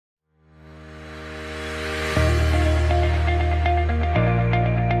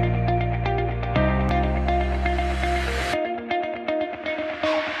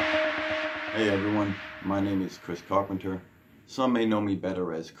is Chris Carpenter. Some may know me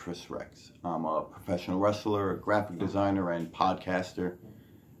better as Chris Rex. I'm a professional wrestler, a graphic designer, and podcaster,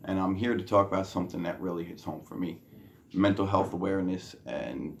 and I'm here to talk about something that really hits home for me: mental health awareness,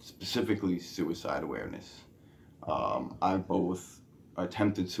 and specifically suicide awareness. I both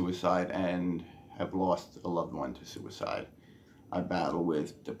attempted suicide and have lost a loved one to suicide. I battle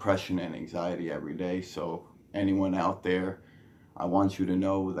with depression and anxiety every day, so anyone out there, I want you to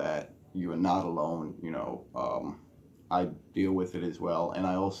know that you are not alone. I deal with it as well, and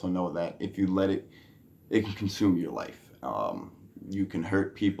I also know that if you let it, it can consume your life. You can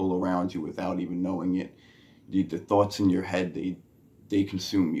hurt people around you without even knowing it. The thoughts in your head, they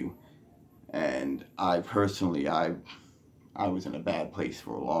consume you. And I personally, I was in a bad place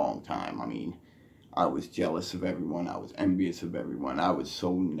for a long time. I mean, I was jealous of everyone. I was envious of everyone. I was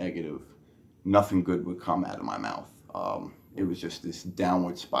so negative. Nothing good would come out of my mouth. It was just this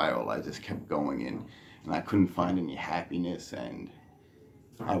downward spiral I just kept going in, and I couldn't find any happiness, and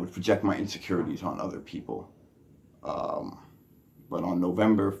I would project my insecurities on other people. But on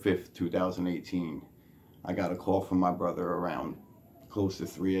November 5th, 2018, I got a call from my brother around close to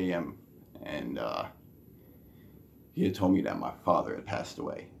 3 a.m. and he had told me that my father had passed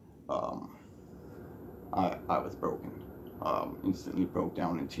away. I was broken, instantly broke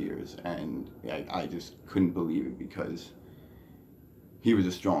down in tears, and I just couldn't believe it because he was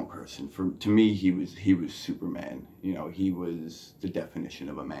a strong person. To me, he was Superman. He was the definition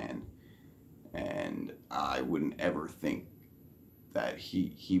of a man, and I wouldn't ever think that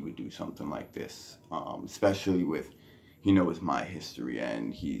he would do something like this, especially with, he knows my history,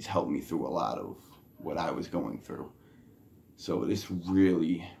 and he's helped me through a lot of what I was going through. So this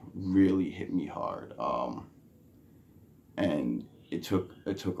really, really hit me hard, and it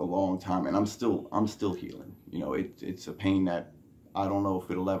took a long time, and I'm still healing. It's a pain that I don't know if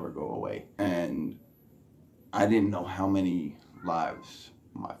it'll ever go away. And I didn't know how many lives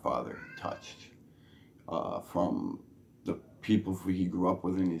my father touched, from the people he grew up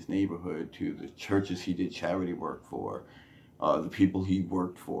with in his neighborhood to the churches he did charity work for, the people he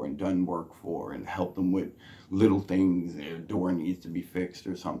worked for and done work for and helped them with little things. Their door needs to be fixed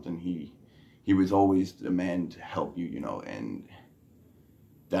or something. He was always the man to help you, and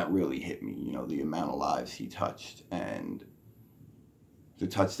that really hit me, the amount of lives he touched, and to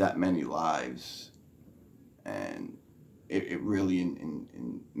touch that many lives, and it really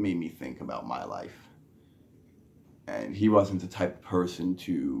made me think about my life. And he wasn't the type of person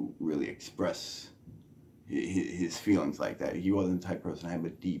to really express his feelings like that. He wasn't the type of person to have a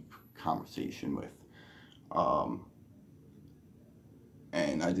deep conversation with.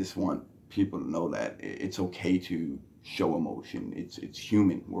 And I just want people to know that it's okay to show emotion. It's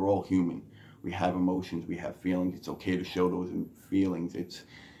human. We're all human. We have emotions. We have feelings. It's okay to show those feelings.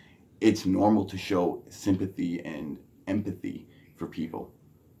 It's normal to show sympathy and empathy for people.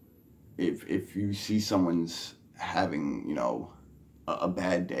 If you see someone's having, a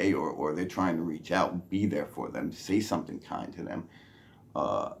bad day, or they're trying to reach out, be there for them. Say something kind to them.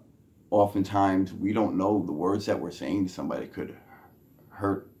 Oftentimes, we don't know the words that we're saying to somebody could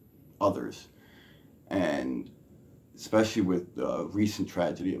hurt others. And especially with the recent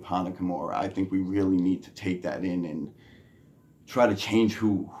tragedy of Hana Kimura, I think we really need to take that in and try to change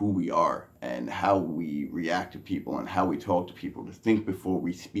who we are and how we react to people and how we talk to people, to think before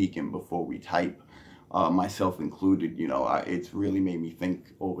we speak and before we type. Myself included, it's really made me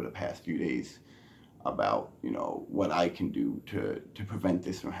think over the past few days about, what I can do to prevent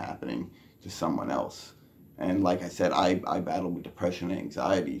this from happening to someone else. And like I said, I battle with depression and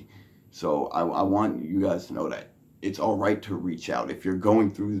anxiety. So I want you guys to know that it's all right to reach out. If you're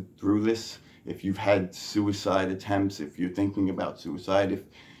going through this, if you've had suicide attempts, if you're thinking about suicide, if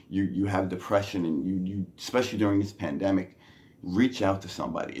you have depression, and you especially during this pandemic, reach out to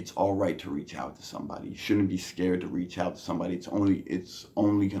somebody. It's all right to reach out to somebody. You shouldn't be scared to reach out to somebody. It's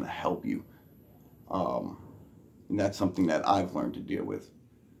only going to help you. And that's something that I've learned to deal with.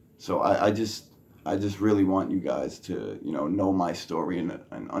 So I just really want you guys to, know my story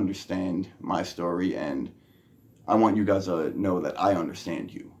and understand my story. And I want you guys to know that I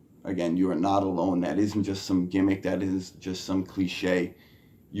understand you. Again, you are not alone. That isn't just some gimmick. That is just some cliche.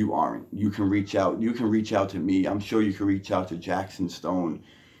 You aren't. You can reach out. You can reach out to me. I'm sure you can reach out to Jackson Stone.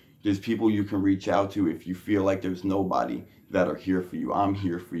 There's people you can reach out to if you feel like there's nobody that are here for you. I'm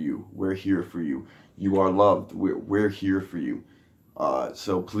here for you. We're here for you. You are loved. We're here for you.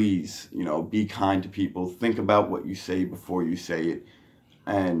 So please, be kind to people. Think about what you say before you say it.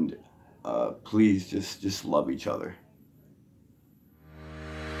 And please just love each other.